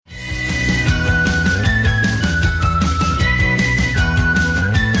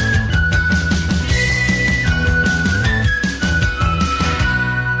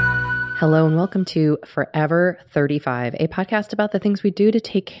Hello and welcome to Forever 35, a podcast about the things we do to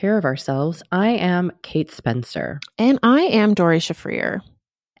take care of ourselves. I am Kate Spencer. And I am Dory Shafrir.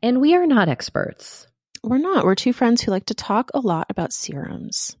 And we are not experts. We're not. We're two friends who like to talk a lot about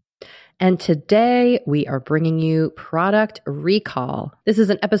serums. And today we are bringing you Product Recall. This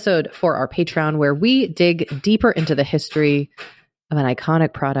is an episode for our Patreon where we dig deeper into the history of an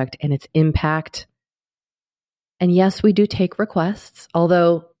iconic product and its impact. And yes, we do take requests,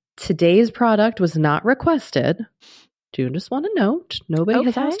 although today's product was not requested. Do you just want to note? Nobody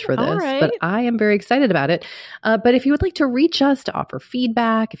has asked for this, but I am very excited about it. But if you would like to reach us to offer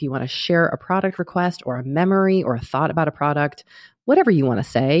feedback, if you want to share a product request or a memory or a thought about a product, whatever you want to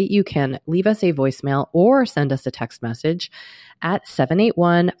say, you can leave us a voicemail or send us a text message at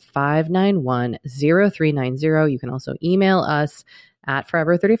 781-591-0390. You can also email us at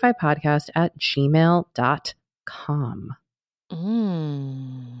forever35podcast@gmail.com.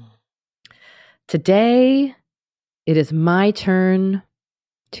 Today, it is my turn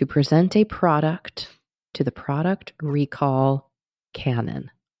to present a product to the Product Recall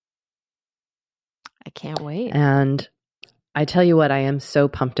canon. I can't wait. And I tell you what, I am so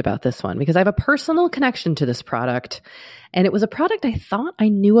pumped about this one because I have a personal connection to this product. And it was a product I thought I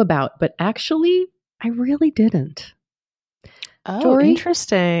knew about, but actually, I really didn't. Oh, Dory,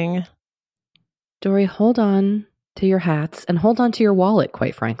 interesting. Dory, hold on to your hats and hold on to your wallet,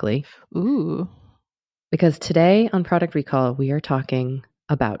 quite frankly. Ooh. Because today on Product Recall, we are talking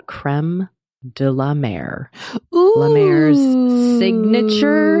about Creme de la Mer. Ooh. La Mer's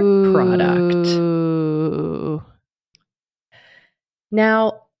signature product.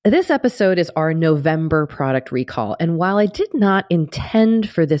 Now, this episode is our November Product Recall. And while I did not intend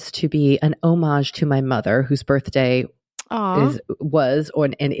for this to be an homage to my mother, whose birthday was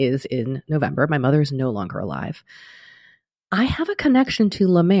in November, my mother is no longer alive. I have a connection to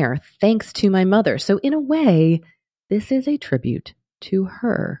La Mer thanks to my mother. So in a way, this is a tribute to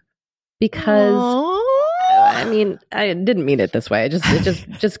her because I mean, I didn't mean it this way. It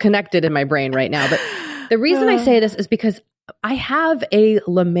just connected in my brain right now. But the reason I say this is because I have a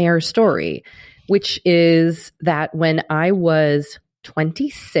La Mer story, which is that when I was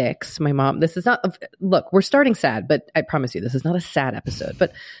 26, my mom, this is not, look, we're starting sad, but I promise you, this is not a sad episode.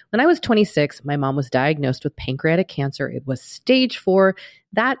 But when I was 26, my mom was diagnosed with pancreatic cancer. It was stage 4.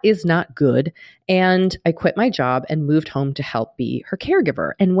 That is not good. And I quit my job and moved home to help be her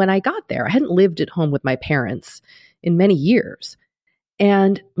caregiver. And when I got there, I hadn't lived at home with my parents in many years.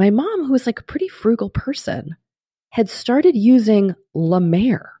 And my mom, who was like a pretty frugal person, had started using La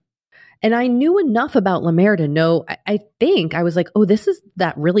Mer. And I knew enough about La Mer to know, I think I was like, oh, this is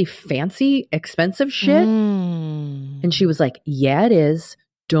that really fancy, expensive shit. And she was like, yeah, it is.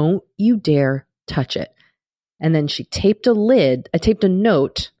 Don't you dare touch it. And then she taped a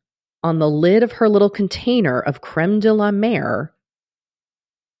note on the lid of her little container of Creme de la Mer.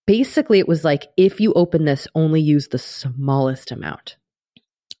 Basically, it was like, if you open this, only use the smallest amount.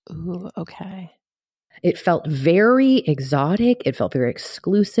 Ooh, okay. It felt very exotic. It felt very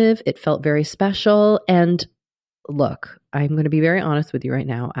exclusive. It felt very special. And look, I'm going to be very honest with you right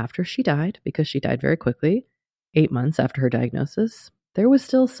now. After she died, because she died very quickly, 8 months after her diagnosis, there was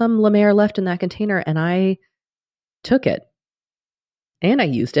still some La Mer left in that container, and I took it. And I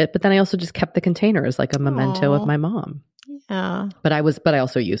used it, but then I also just kept the container as like a memento of my mom. Yeah. But I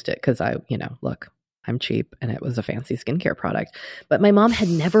also used it because look, I'm cheap and it was a fancy skincare product. But my mom had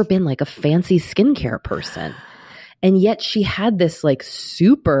never been like a fancy skincare person. And yet she had this like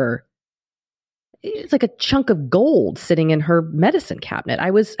it's like a chunk of gold sitting in her medicine cabinet.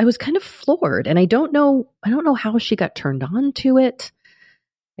 I was kind of floored, and I don't know how she got turned on to it.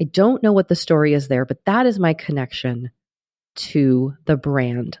 I don't know what the story is there, but that is my connection to the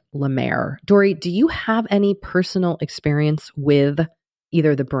brand La Mer. Dory, do you have any personal experience with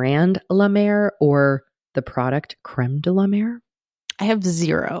either the brand La Mer or the product Creme de la Mer? I have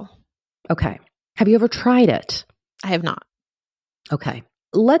 0. Okay. Have you ever tried it? I have not. Okay.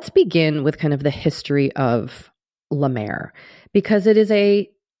 Let's begin with kind of the history of La Mer, because it is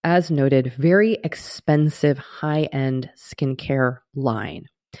as noted, very expensive high-end skincare line.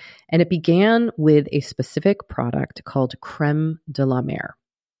 And it began with a specific product called Creme de la Mer.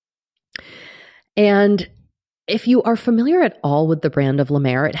 And if you are familiar at all with the brand of La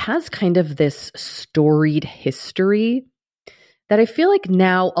Mer, it has kind of this storied history that I feel like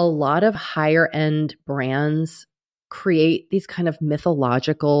now a lot of higher end brands create these kind of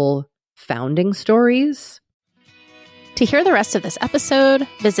mythological founding stories. To hear the rest of this episode,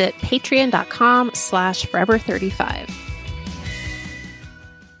 visit patreon.com/forever35.